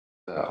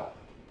So,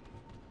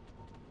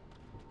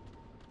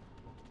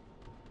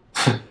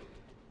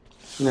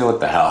 you know what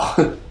the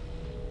hell?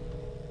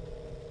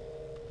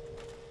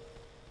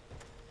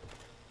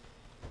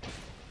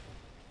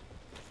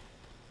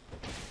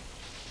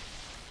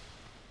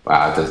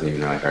 Wow, it doesn't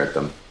even really hurt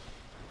them.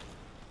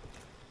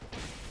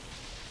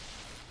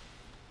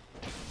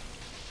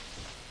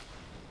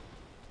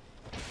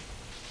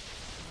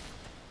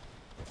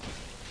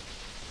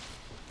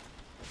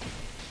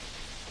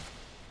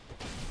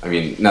 I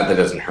mean, not that it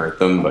doesn't hurt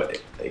them,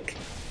 but like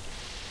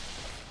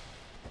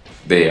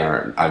they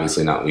are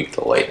obviously not weak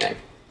to lightning.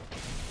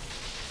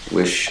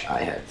 Wish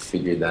I had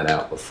figured that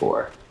out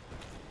before.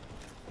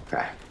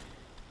 Okay.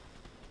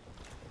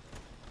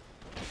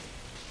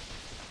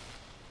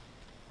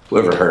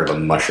 Whoever heard of a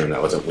mushroom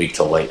that wasn't weak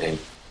to lightning?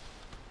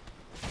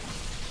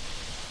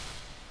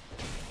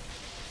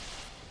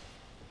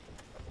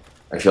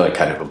 I feel like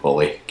kind of a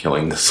bully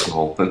killing the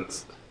small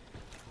ones.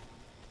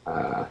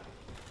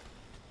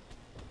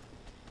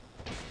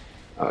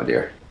 Oh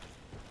dear.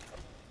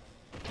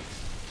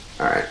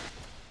 Alright.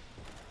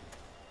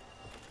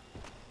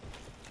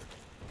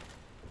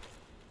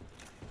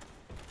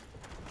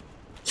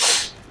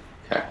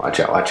 Okay, watch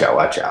out, watch out,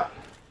 watch out.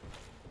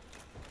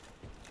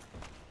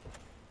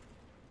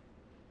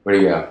 Where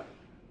do you go?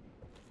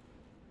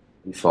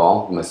 You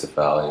fall? You must have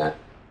fell, yeah.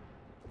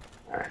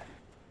 Alright.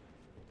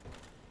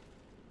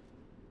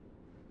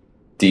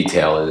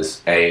 Detail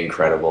is A,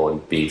 incredible,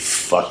 and B,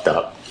 fucked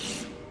up.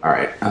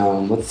 Alright,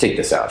 let's take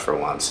this out for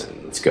once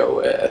and let's go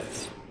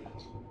with...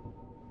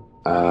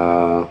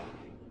 Alright,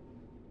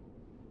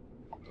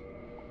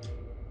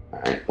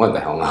 what the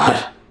hell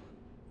not?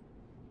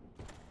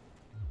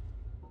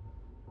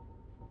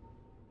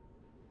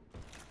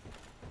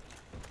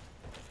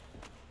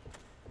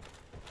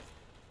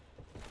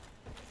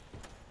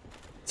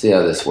 See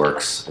how this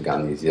works. I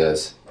got these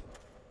guys.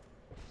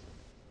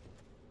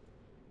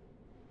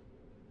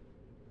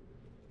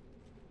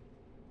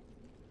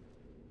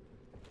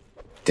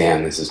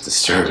 Damn, this is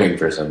disturbing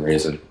for some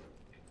reason.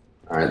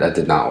 Alright, that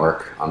did not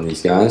work on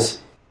these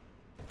guys.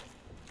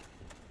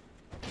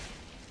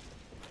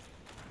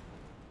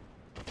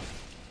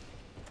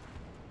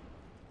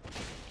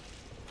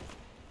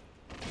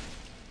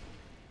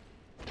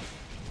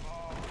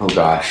 Oh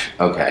gosh,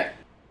 okay.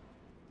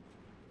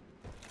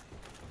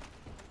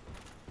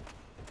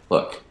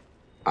 Look,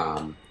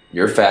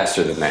 you're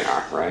faster than they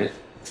are, right?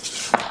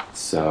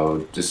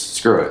 So just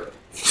screw it.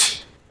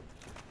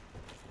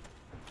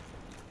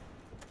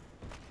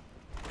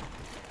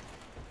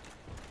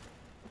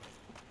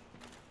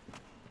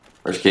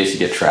 Worst case, you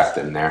get trapped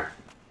in there.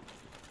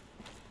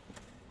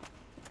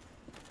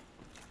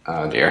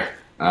 Oh dear.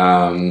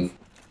 Well,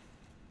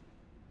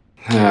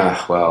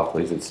 at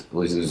least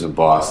it's a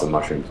boss. The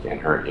mushrooms can't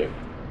hurt you.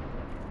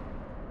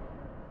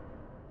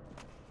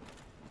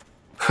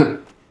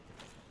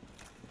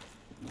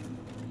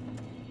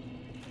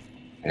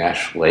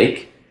 Ash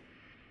Lake.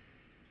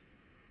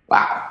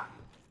 Wow.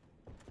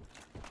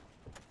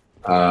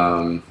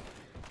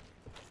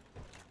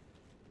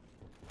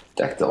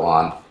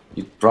 Dectalon.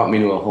 You brought me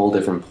to a whole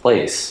different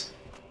place.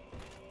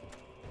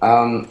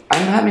 I'm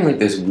having like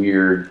this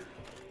weird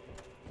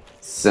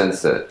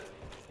sense that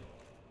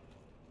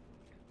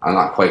I'm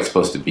not quite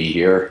supposed to be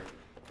here.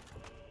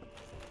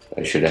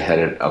 I should have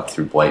headed up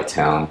through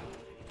Blighttown.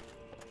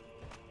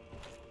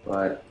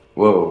 But,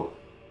 whoa.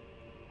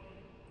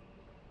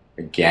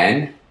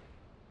 Again?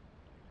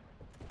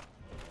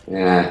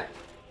 Yeah.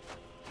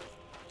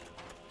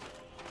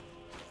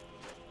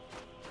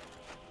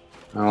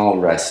 I'll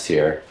rest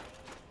here.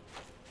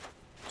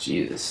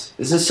 Jesus.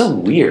 This is so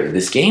weird.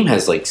 This game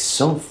has like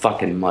so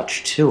fucking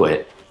much to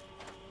it.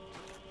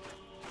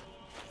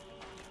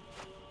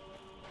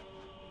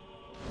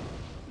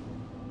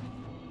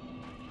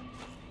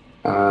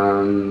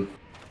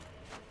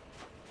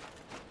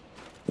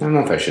 I don't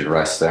know if I should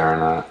rest there or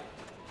not.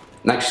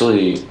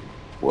 Actually,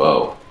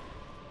 whoa.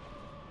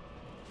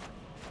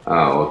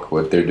 Oh, look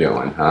what they're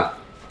doing, huh?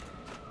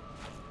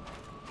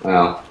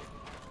 Well,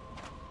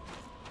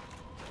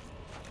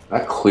 a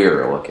lot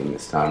clearer looking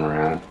this time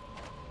around.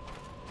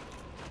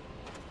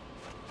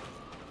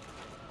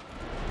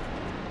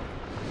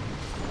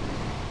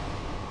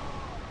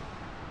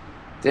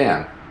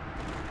 Damn.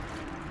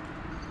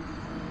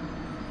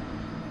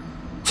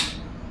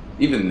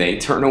 Even they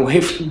turn away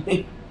from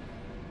me.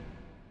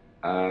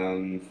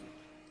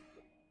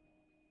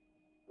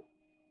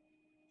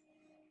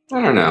 I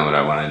don't know what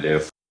I want to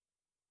do.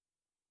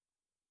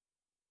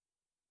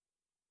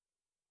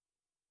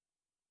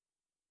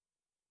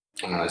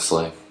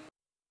 Honestly.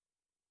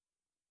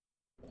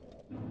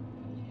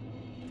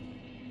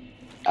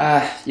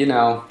 You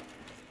know,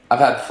 I've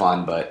had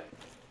fun, but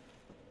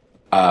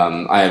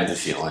I have the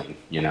feeling,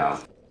 you know,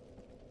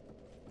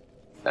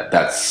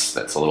 that's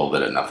a little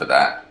bit enough of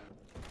that.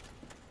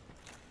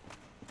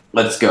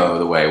 Let's go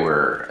the way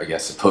we're, I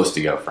guess, supposed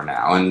to go for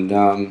now.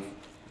 And,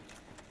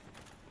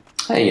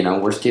 hey, you know,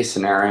 worst case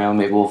scenario,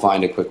 maybe we'll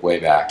find a quick way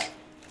back.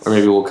 Or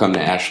maybe we'll come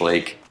to Ash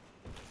Lake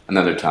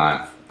another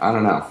time. I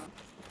don't know.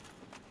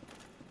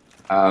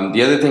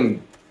 The other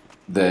thing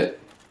that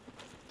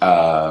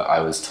I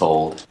was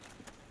told,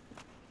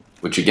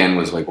 which again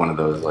was like one of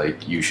those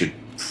like you should.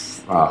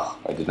 Oh,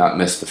 I did not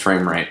miss the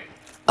frame rate.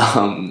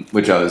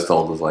 Which I was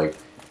told was like,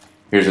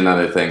 here's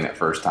another thing that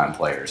first-time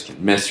players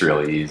can miss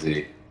really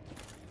easy,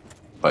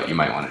 but you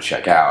might want to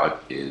check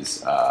out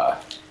is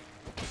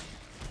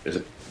there's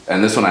a,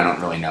 and this one I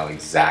don't really know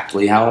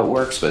exactly how it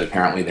works, but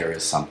apparently there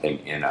is something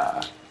in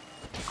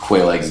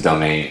Quayleg's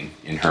domain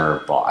in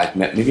her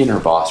maybe in her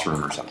boss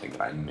room or something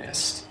that I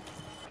missed.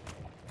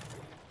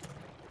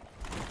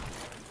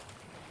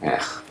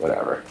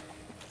 Whatever.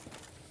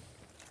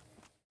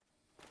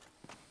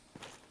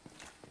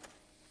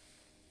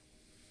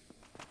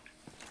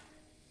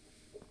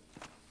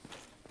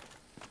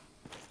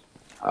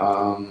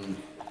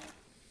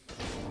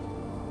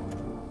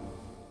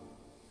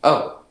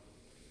 Oh,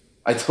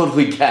 I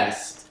totally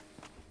guessed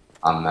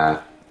on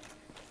that.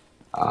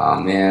 Oh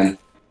man.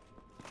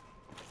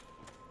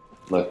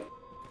 Look,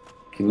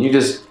 can you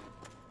just...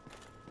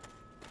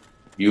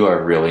 You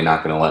are really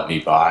not gonna let me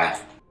buy?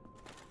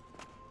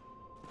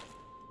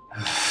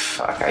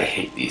 Fuck, I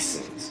hate these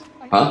things.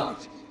 Huh?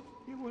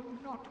 You will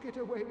not get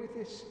away with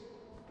this.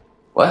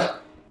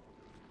 What?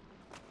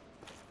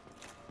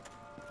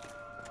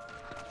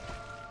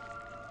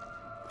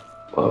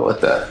 Whoa,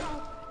 what the?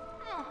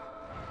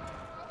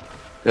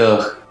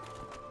 Ugh.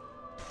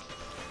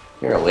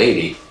 You're a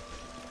lady.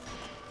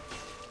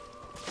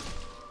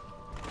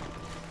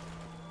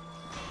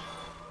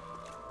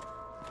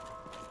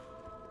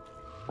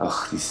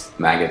 Ugh, these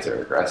maggots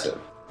are aggressive.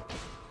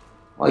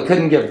 Well, I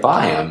couldn't get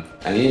by him,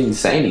 and he didn't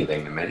say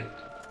anything to me.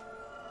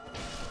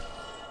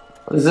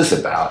 What is this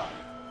about?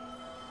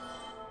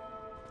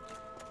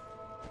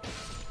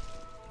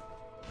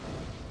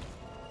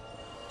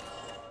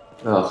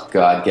 Oh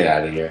god, get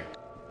out of here.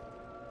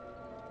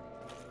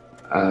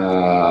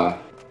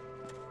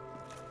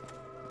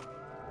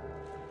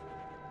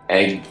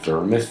 Egg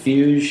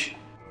vermifuge?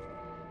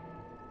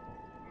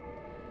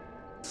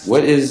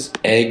 What is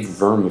egg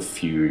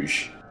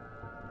vermifuge?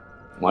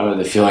 Why do I have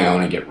the feeling I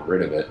want to get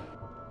rid of it?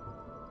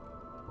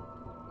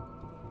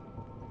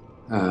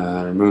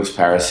 Removes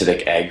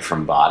parasitic egg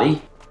from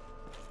body?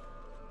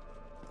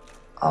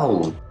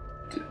 Oh,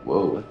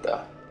 whoa, what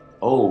the?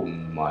 Oh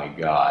my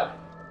god.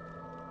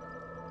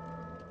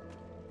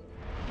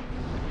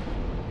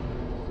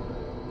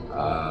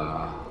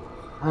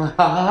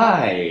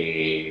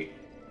 Hi.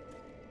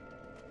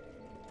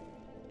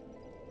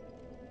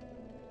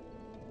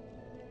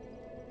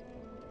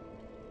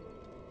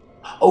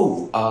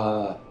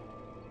 Oh,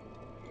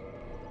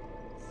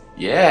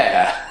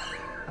 yeah.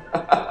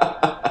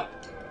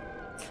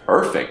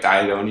 Perfect.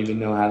 I don't even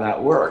know how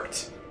that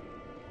worked.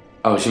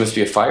 Oh, she must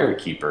be a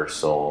firekeeper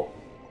soul.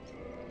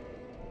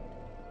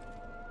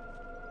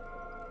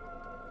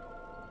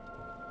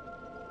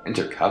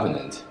 Enter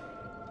Covenant.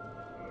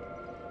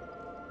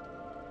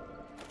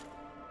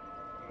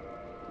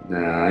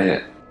 No, I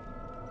didn't.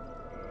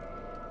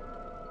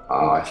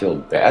 Oh, I feel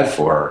bad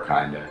for her,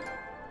 kinda.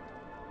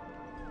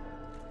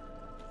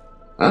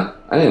 Huh?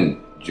 I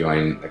didn't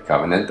join the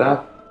Covenant,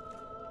 though.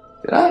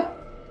 Did I?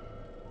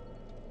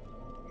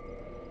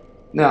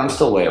 No, I'm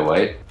still way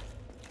away.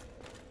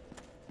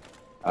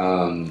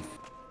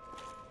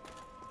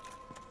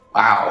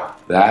 Wow,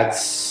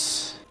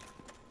 that's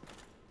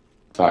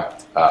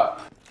fucked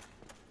up.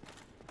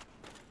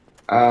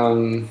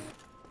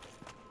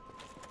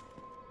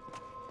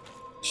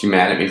 She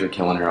mad at me for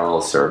killing her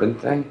little servant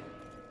thing?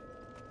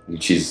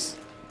 And she's,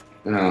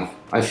 you know,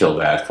 I feel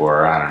bad for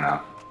her, I don't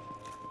know.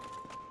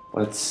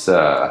 Let's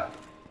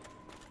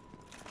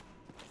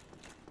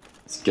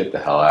get the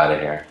hell out of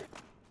here.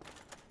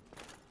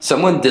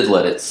 Someone did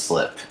let it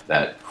slip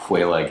that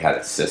Quayleg had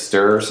a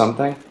sister or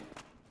something.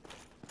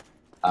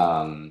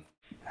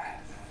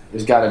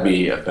 There's gotta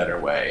be a better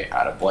way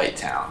out of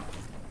Blighttown.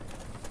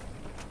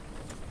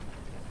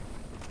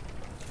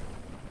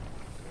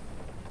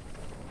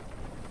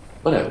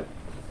 What a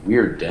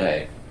weird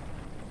day.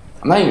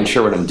 I'm not even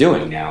sure what I'm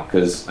doing now,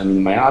 because, I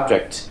mean, my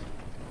object...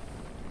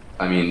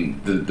 I mean,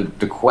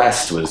 the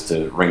quest was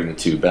to ring the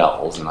 2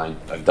 bells, and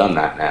I've done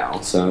that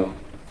now, so...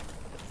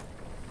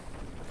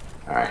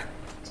 Alright.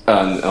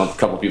 A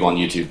couple people on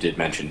YouTube did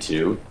mention,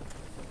 too,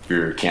 if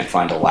you can't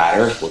find a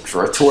ladder, look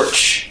for a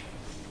torch.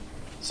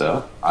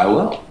 So, I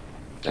will.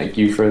 Thank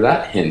you for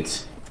that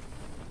hint,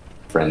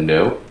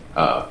 friendo.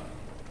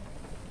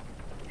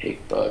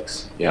 Hate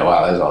bugs. Yeah,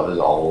 wow, this is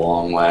a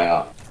long way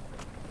out.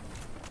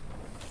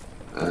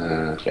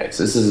 Okay,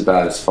 so this is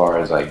about as far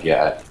as I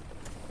get.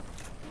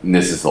 And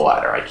this is the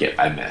ladder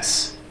I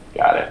miss.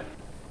 Got it.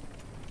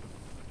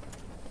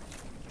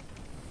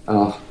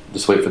 Oh,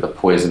 just wait for the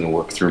poison to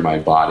work through my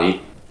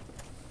body,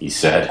 he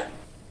said.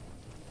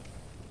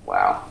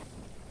 Wow.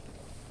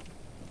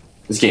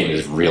 This game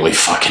is really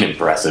fucking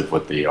impressive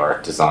with the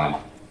art design.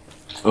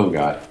 Oh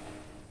god.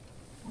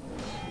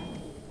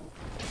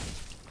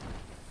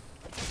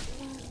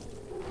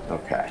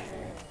 Okay.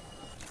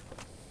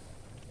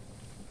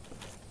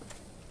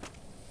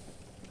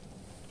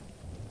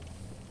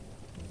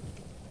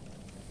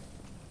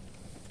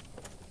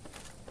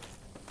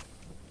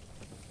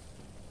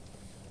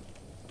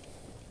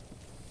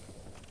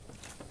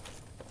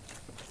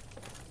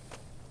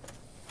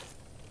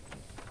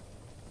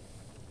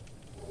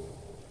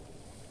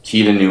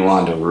 Key to New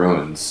Londo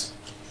ruins.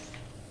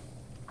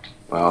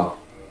 Well,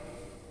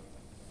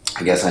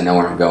 I guess I know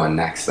where I'm going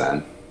next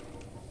then.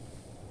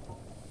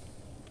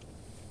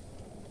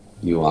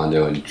 New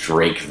Londo and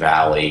Drake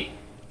Valley.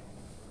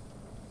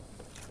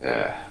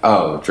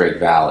 Oh, Drake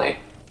Valley.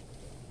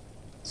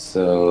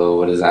 So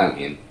what does that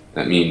mean?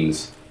 That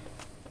means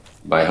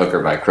by hook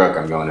or by crook,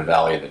 I'm going to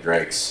Valley of the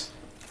Drakes.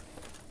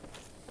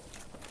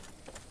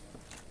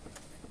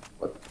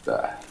 What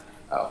the?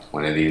 Oh,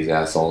 one of these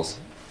assholes.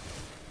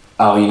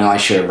 Oh, you know, I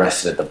should have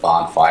rested at the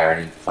bonfire. I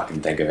didn't fucking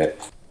think of it.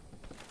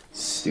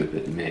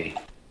 Stupid me.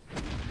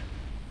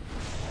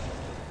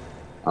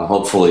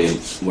 Hopefully,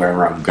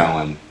 wherever I'm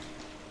going,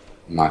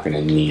 I'm not going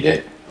to need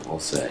it. We'll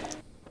see.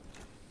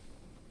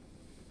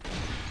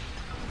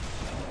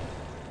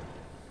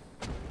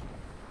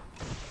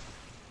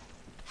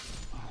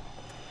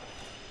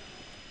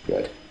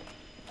 Good.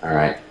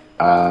 Alright.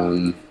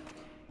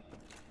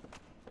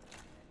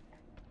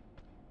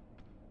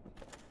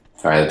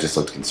 Sorry, that just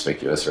looked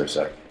conspicuous for a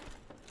sec.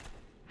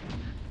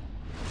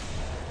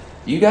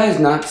 You guys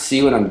not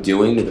see what I'm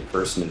doing to the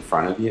person in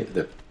front of you?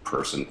 The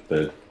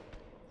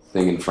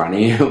thing in front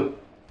of you?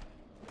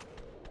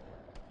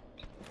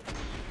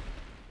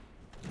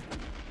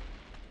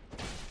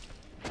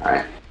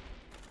 Alright.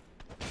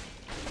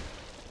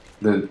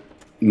 The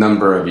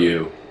number of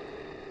you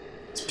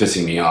is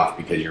pissing me off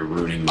because you're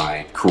ruining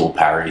my cool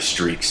parry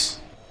streaks.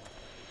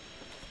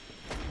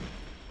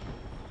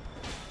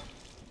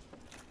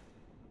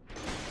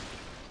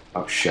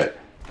 Oh shit.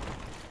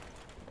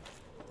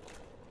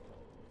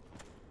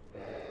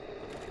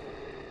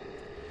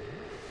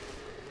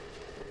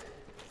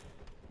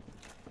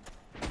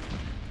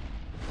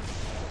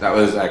 That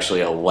was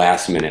actually a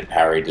last minute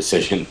parry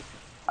decision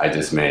I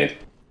just made.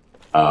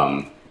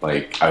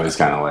 Like, I was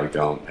kind of like,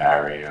 don't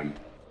parry him.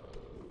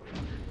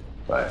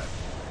 But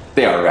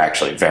they are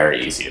actually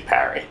very easy to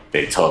parry.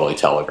 They totally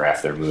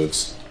telegraph their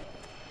moves.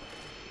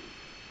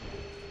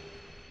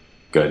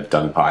 Good,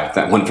 done pie.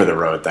 That one for the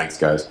road, thanks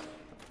guys.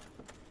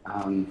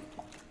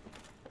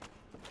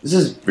 This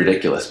is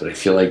ridiculous, but I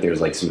feel like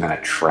there's like some kind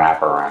of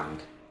trap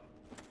around.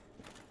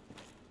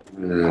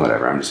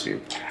 Whatever, I'm just being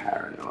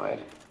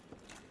paranoid.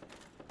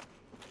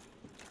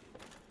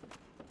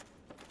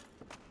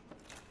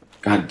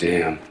 God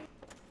damn.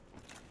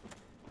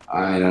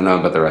 I don't know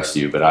about the rest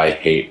of you, but I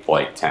hate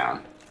Blight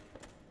Town.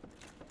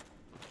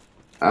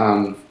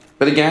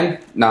 But again,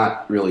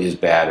 not really as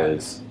bad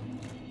as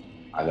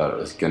I thought it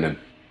was gonna.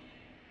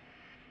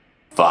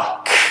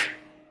 Fuck.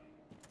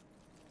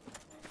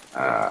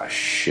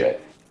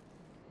 Shit.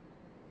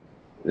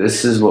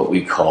 This is what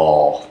we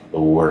call the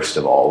worst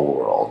of all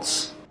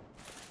worlds.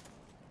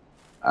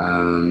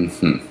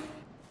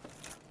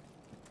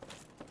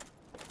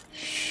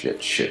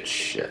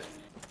 Shit.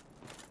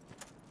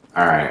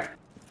 Alright.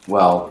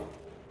 Well,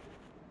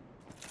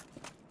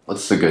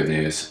 what's the good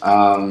news?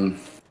 Alright.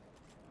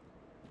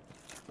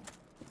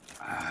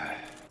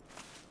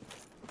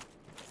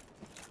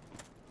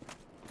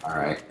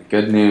 The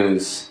good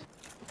news.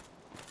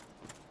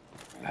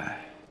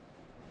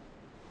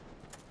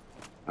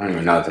 I don't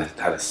even know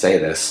how to say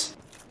this.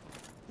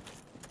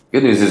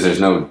 Good news is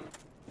there's no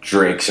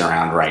drakes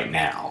around right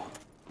now.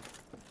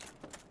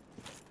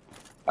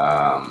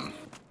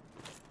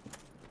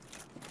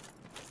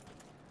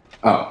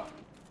 Oh.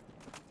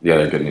 The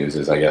other good news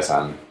is I guess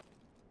I'm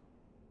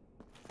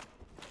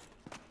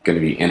going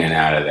to be in and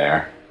out of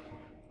there.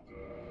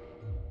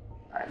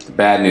 Alright, the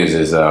bad news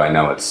is, though, I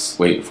know it's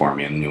waiting for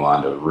me in New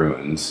Londo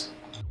Ruins.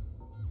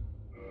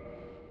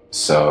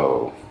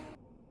 So...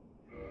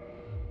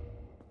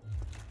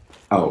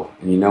 Oh,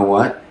 and you know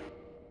what?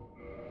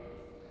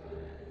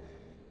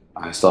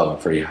 I still have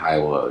a pretty high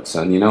load,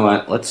 so you know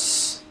what?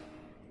 Let's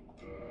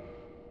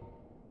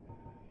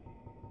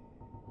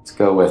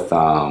go with,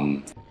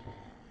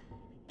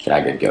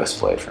 Jagged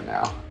Ghostblade for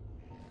now.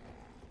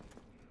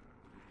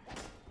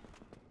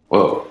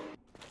 Whoa.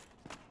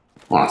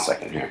 Hold on a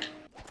second here.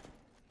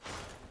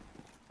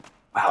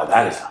 Wow,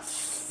 that is a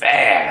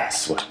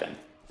fast weapon.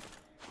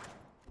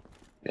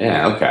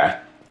 Yeah, okay.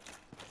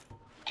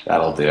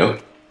 That'll do.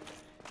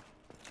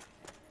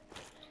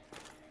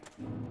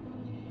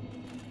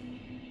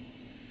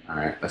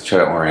 Alright, let's try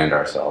to orient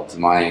ourselves.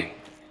 Am I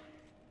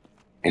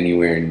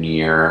anywhere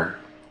near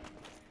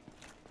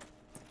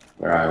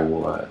where I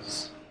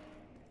was?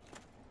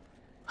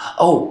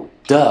 Oh,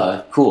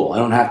 duh. Cool. I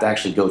don't have to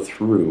actually go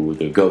through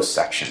the ghost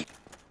section.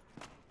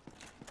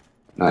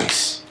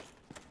 Nice.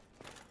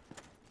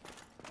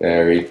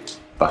 Very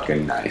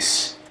fucking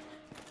nice.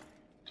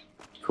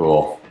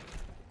 Cool.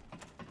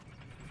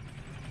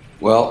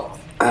 Well,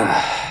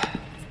 a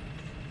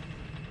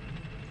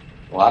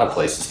lot of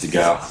places to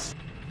go.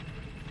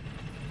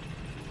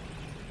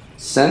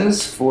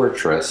 Sen's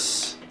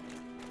Fortress.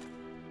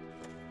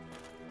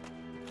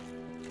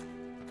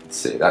 Let's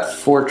see, that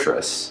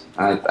fortress.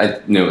 I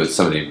knew it was,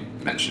 somebody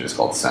mentioned it's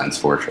called Sen's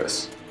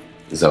Fortress.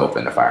 It's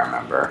open if I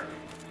remember.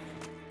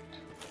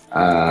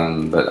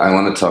 But I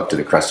want to talk to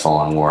the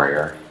Crestfallen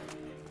Warrior.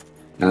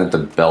 Not the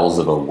Bells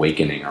of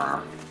Awakening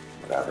or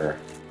whatever.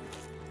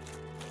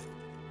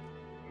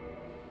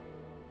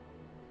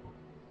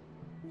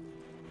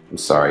 I'm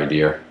sorry,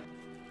 dear.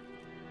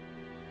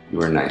 You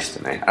were nice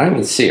to me. I don't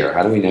even see her.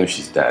 How do we know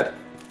she's dead?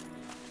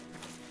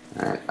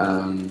 Alright,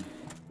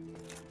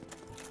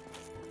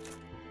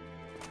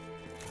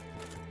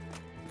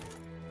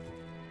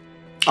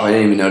 Oh, I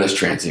didn't even notice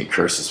transient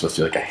curse is supposed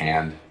to be like a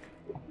hand.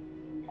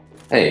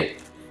 Hey.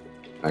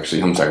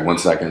 Actually, I'm sorry, 1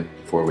 second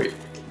before we...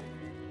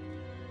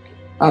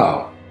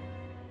 Oh.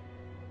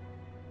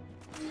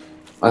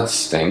 That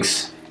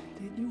stinks.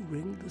 Did you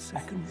ring the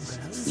second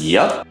bell?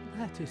 Yep.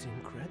 That is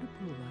incredible,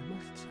 I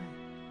must say.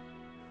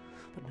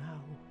 But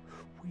now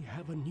we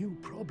have a new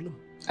problem.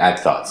 I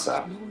thought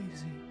so. It's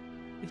noisy,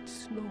 it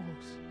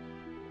snores,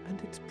 and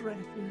its breath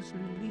is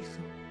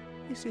lethal.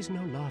 This is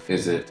no laughing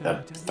Is it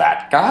matter, a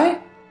fat guy?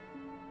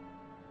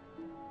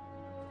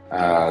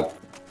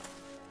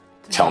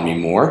 Tell me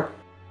more.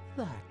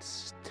 That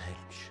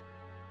stench.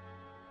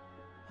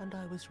 And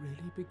I was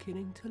really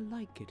beginning to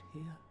like it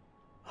here.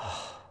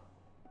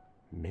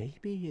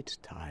 Maybe it's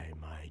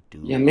time I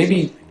do. Yeah,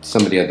 maybe something.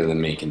 somebody other than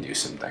me can do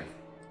something.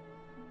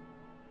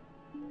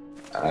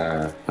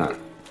 Huh.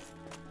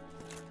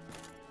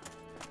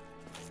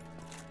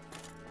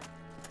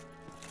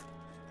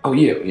 Oh,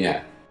 you,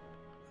 yeah.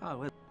 Oh,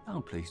 well,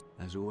 I'm pleased,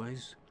 as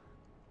always.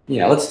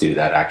 Yeah, let's do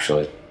that,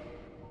 actually.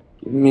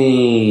 Give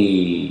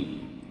me...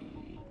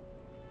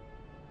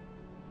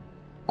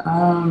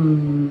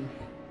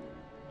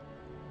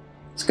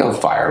 Let's go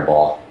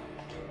Fireball.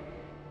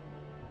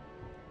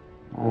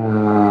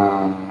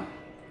 And...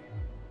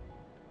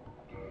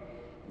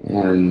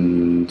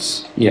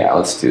 yeah,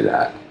 let's do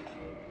that.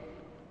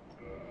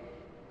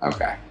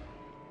 Okay.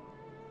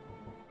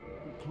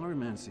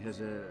 Pyromancy has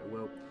a,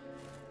 well,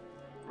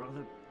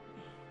 rather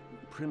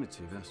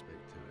primitive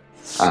aspect to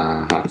it.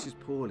 Uh-huh. Mixes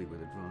poorly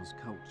with advanced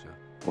culture.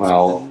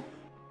 Well... And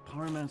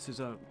pyromancers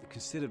are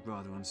considered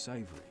rather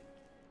unsavory,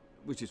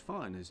 which is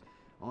fine, as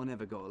I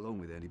never got along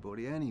with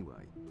anybody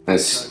anyway.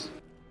 This... So,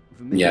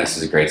 for me, yeah, this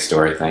is a great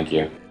story, thank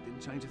you. it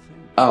didn't change a thing.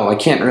 Oh, I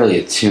can't really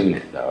attune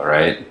it, though,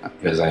 right?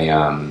 Because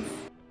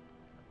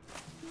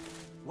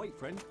Wait,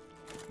 friend.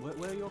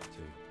 Where are you off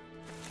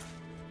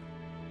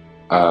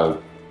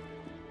to?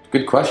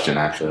 Good question,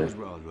 That actually. was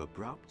rather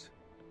abrupt.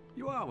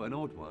 You are an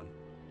odd one.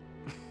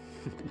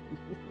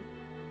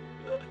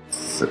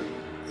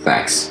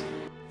 Thanks.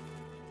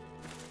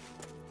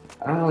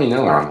 I don't really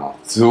know where I'm off.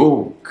 It's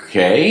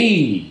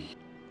okay.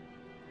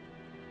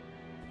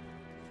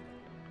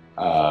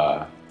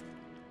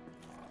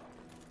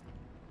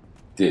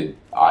 Did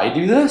I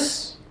do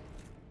this?